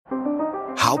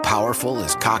How powerful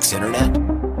is Cox Internet?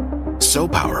 So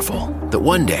powerful that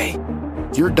one day,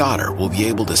 your daughter will be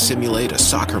able to simulate a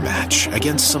soccer match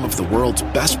against some of the world's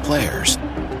best players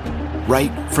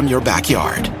right from your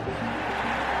backyard.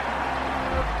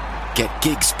 Get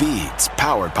gig speeds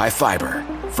powered by fiber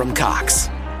from Cox.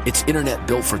 It's internet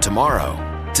built for tomorrow,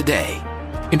 today.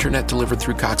 Internet delivered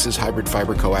through Cox's hybrid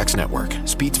fiber coax network.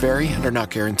 Speeds vary and are not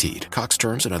guaranteed. Cox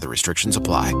terms and other restrictions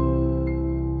apply.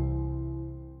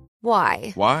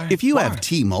 Why? Why? If you have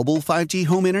T-Mobile 5G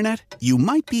home internet, you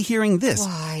might be hearing this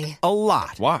Why? a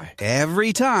lot. Why?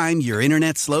 Every time your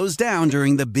internet slows down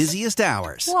during the busiest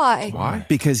hours. Why? Why?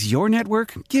 Because your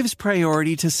network gives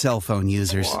priority to cell phone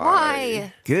users.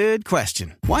 Why? Good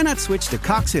question. Why not switch to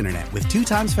Cox Internet with 2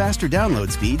 times faster download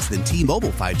speeds than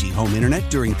T-Mobile 5G home internet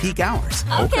during peak hours?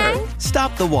 Okay.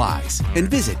 Stop the whys and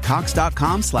visit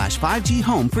cox.com/5G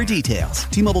home for details.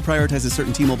 T-Mobile prioritizes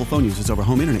certain T-Mobile phone users over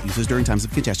home internet users during times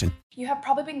of congestion. You have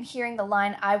probably been hearing the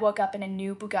line, "I woke up in a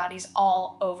new Bugatti's"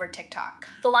 all over TikTok.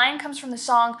 The line comes from the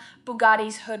song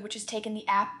Bugatti's Hood, which has taken the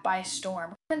app by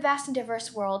storm. In the vast and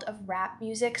diverse world of rap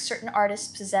music, certain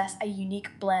artists possess a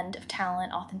unique blend of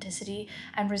talent, authenticity,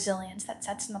 and resilience that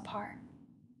sets them apart.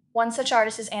 One such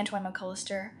artist is Antoine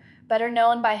McCullister, better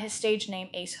known by his stage name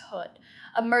Ace Hood.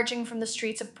 Emerging from the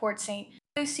streets of Port St.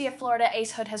 Lucie, Florida,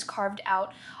 Ace Hood has carved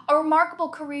out a remarkable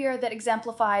career that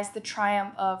exemplifies the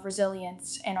triumph of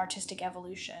resilience and artistic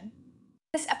evolution.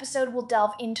 This episode will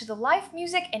delve into the life,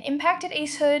 music, and impact of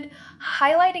Ace Hood,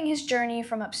 highlighting his journey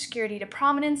from obscurity to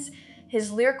prominence,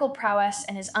 his lyrical prowess,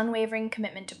 and his unwavering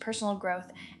commitment to personal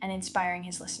growth and inspiring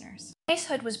his listeners. Ace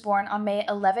Hood was born on May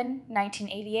 11,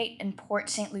 1988 in Port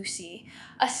St. Lucie,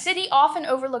 a city often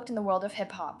overlooked in the world of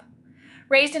hip-hop.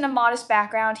 Raised in a modest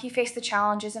background, he faced the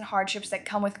challenges and hardships that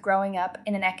come with growing up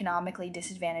in an economically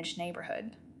disadvantaged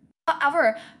neighborhood.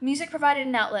 However, music provided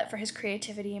an outlet for his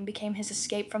creativity and became his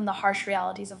escape from the harsh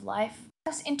realities of life. It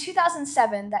was in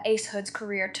 2007 that Ace Hood's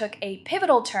career took a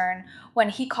pivotal turn when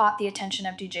he caught the attention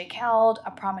of DJ Khaled,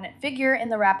 a prominent figure in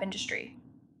the rap industry.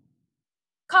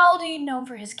 Khaled, known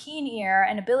for his keen ear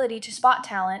and ability to spot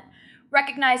talent,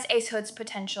 recognized Ace Hood's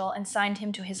potential and signed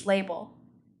him to his label,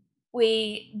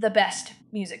 We the Best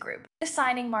Music Group. This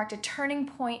signing marked a turning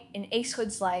point in Ace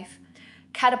Hood's life,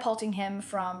 catapulting him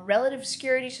from relative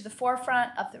obscurity to the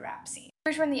forefront of the rap scene.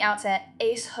 From the outset,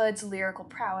 Ace Hood's lyrical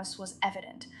prowess was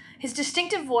evident. His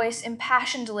distinctive voice,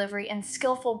 impassioned delivery, and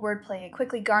skillful wordplay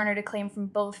quickly garnered acclaim from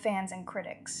both fans and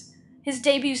critics. His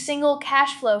debut single,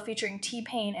 Cash Flow, featuring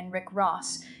T-Pain and Rick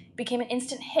Ross, became an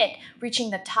instant hit,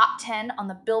 reaching the top 10 on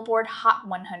the Billboard Hot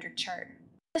 100 chart.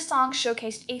 The song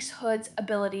showcased Ace Hood's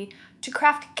ability to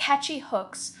craft catchy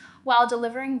hooks while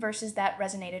delivering verses that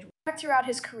resonated. Throughout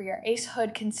his career, Ace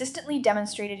Hood consistently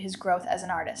demonstrated his growth as an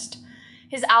artist.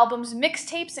 His albums,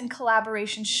 mixtapes, and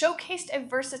collaborations showcased a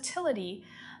versatility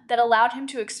that allowed him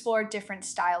to explore different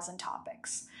styles and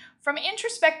topics. From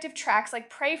introspective tracks like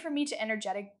Pray For Me to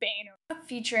energetic Bane,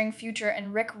 featuring Future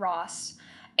and Rick Ross,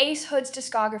 Ace Hood's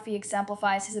discography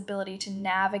exemplifies his ability to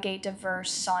navigate diverse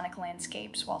sonic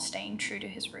landscapes while staying true to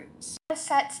his roots. What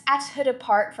sets Ace Hood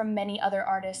apart from many other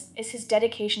artists is his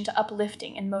dedication to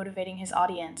uplifting and motivating his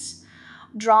audience.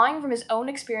 Drawing from his own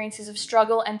experiences of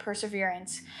struggle and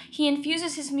perseverance, he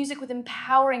infuses his music with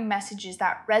empowering messages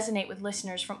that resonate with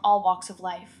listeners from all walks of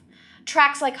life.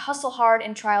 Tracks like Hustle Hard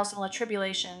and Trials and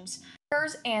Tribulations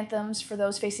serve anthems for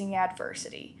those facing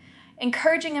adversity,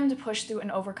 encouraging them to push through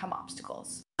and overcome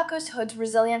obstacles. Ace Hood's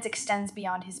resilience extends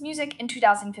beyond his music. In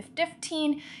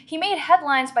 2015, he made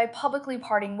headlines by publicly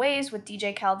parting ways with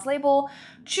DJ Khaled's label,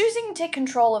 choosing to take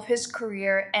control of his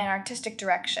career and artistic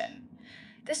direction.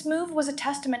 This move was a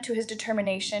testament to his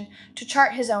determination to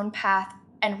chart his own path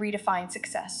and redefine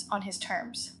success on his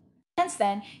terms. Since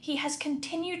then, he has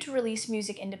continued to release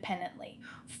music independently,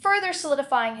 further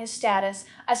solidifying his status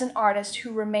as an artist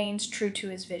who remains true to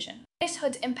his vision. Ace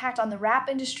Hood's impact on the rap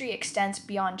industry extends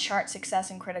beyond chart success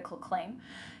and critical acclaim.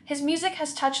 His music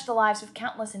has touched the lives of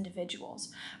countless individuals,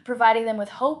 providing them with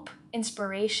hope,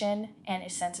 inspiration, and a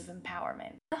sense of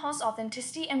empowerment. His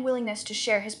authenticity and willingness to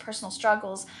share his personal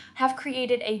struggles have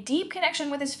created a deep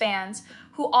connection with his fans,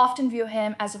 who often view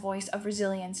him as a voice of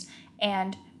resilience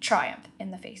and triumph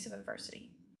in the face of adversity.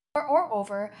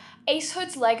 Moreover, Ace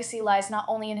Hood's legacy lies not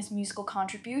only in his musical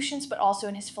contributions, but also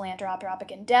in his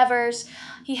philanthropic endeavors.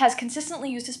 He has consistently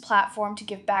used his platform to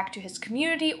give back to his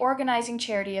community, organizing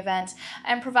charity events,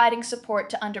 and providing support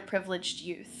to underprivileged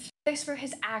youth. Thanks for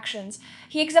his actions,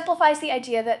 he exemplifies the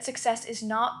idea that success is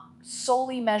not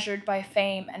solely measured by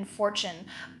fame and fortune,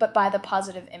 but by the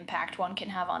positive impact one can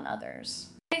have on others.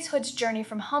 Ace Hood's journey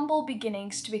from humble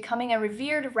beginnings to becoming a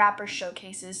revered rapper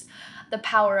showcases the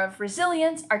power of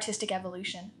resilience, artistic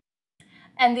evolution,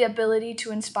 and the ability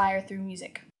to inspire through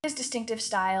music. His distinctive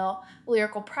style,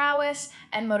 lyrical prowess,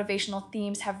 and motivational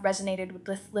themes have resonated with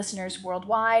listeners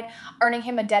worldwide, earning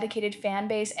him a dedicated fan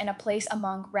base and a place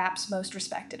among rap's most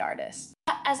respected artists.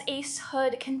 As Ace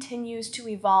Hood continues to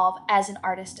evolve as an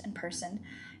artist and person,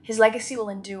 his legacy will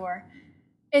endure.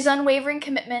 His unwavering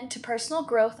commitment to personal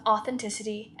growth,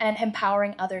 authenticity, and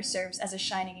empowering others serves as a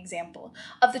shining example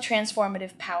of the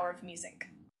transformative power of music.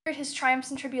 Through his triumphs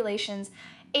and tribulations,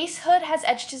 Ace Hood has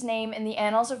etched his name in the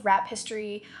annals of rap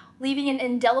history, leaving an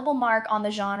indelible mark on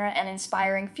the genre and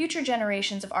inspiring future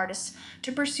generations of artists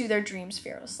to pursue their dreams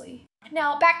fearlessly.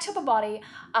 Now, back to Bugatti.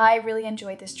 I really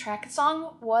enjoyed this track. The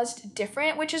song was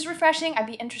different, which is refreshing. I'd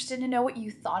be interested to know what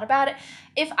you thought about it.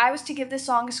 If I was to give this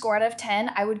song a score out of 10,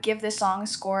 I would give this song a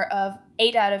score of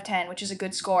 8 out of 10, which is a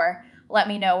good score. Let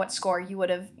me know what score you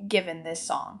would have given this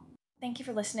song. Thank you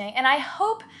for listening, and I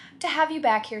hope to have you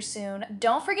back here soon.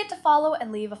 Don't forget to follow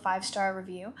and leave a 5-star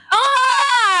review.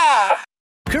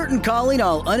 Curtain calling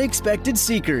all unexpected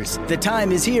seekers. The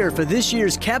time is here for this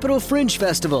year's Capitol Fringe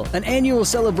Festival, an annual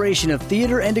celebration of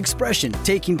theater and expression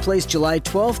taking place July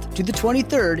 12th to the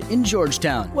 23rd in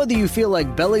Georgetown. Whether you feel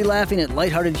like belly laughing at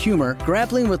lighthearted humor,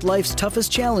 grappling with life's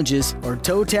toughest challenges, or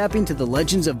toe-tapping to the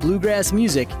legends of bluegrass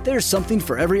music, there's something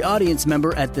for every audience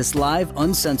member at this live,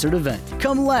 uncensored event.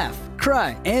 Come laugh,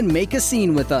 cry, and make a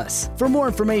scene with us. For more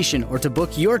information or to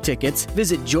book your tickets,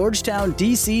 visit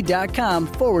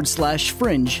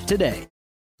georgetowndc.com/fringe today.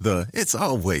 It's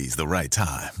always the right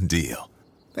time deal.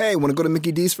 Hey, want to go to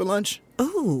Mickey D's for lunch?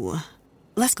 Ooh,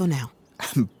 let's go now.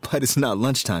 But it's not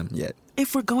lunchtime yet.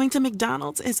 If we're going to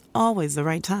McDonald's, it's always the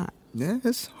right time. Yeah,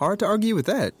 it's hard to argue with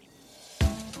that.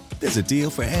 There's a deal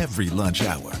for every lunch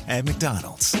hour at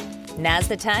McDonald's. Now's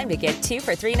the time to get 2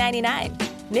 for $3.99.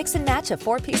 Mix and match a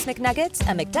 4-piece McNuggets,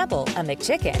 a McDouble, a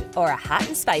McChicken, or a hot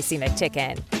and spicy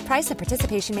McChicken. Price and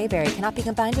participation may vary. Cannot be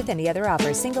combined with any other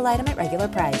offer. Single item at regular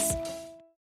price.